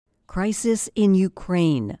Crisis in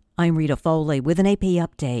Ukraine. I'm Rita Foley with an AP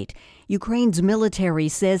update. Ukraine's military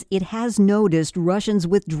says it has noticed Russians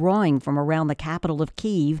withdrawing from around the capital of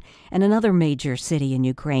Kyiv and another major city in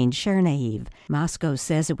Ukraine, Chernihiv. Moscow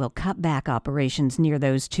says it will cut back operations near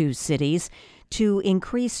those two cities to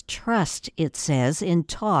increase trust, it says, in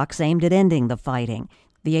talks aimed at ending the fighting.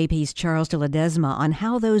 The AP's Charles de Ledesma on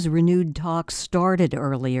how those renewed talks started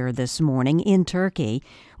earlier this morning in Turkey,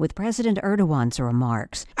 with President Erdogan's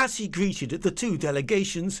remarks. As he greeted the two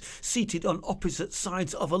delegations seated on opposite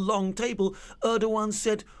sides of a long table, Erdogan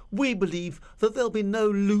said, "We believe that there'll be no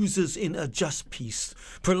losers in a just peace.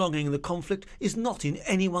 Prolonging the conflict is not in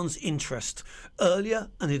anyone's interest." Earlier,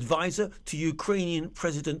 an advisor to Ukrainian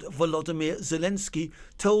President Volodymyr Zelensky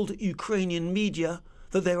told Ukrainian media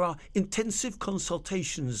that there are intensive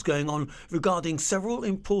consultations going on regarding several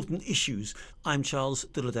important issues. I'm Charles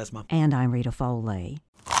de Ledesma. And I'm Rita Foley.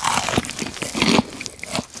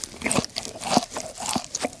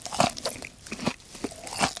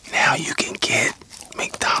 Now you can get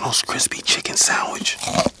McDonald's crispy chicken sandwich,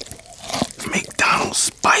 McDonald's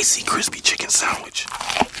spicy crispy chicken sandwich,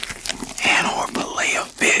 and or fillet of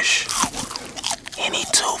fish. Any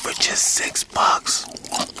two for just $6.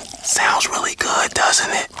 Sounds really good,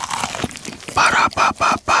 doesn't it?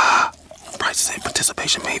 Ba-da-ba-ba-ba. Prices and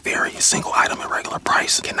participation may vary. A single item at regular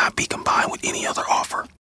price cannot be combined with any other offer.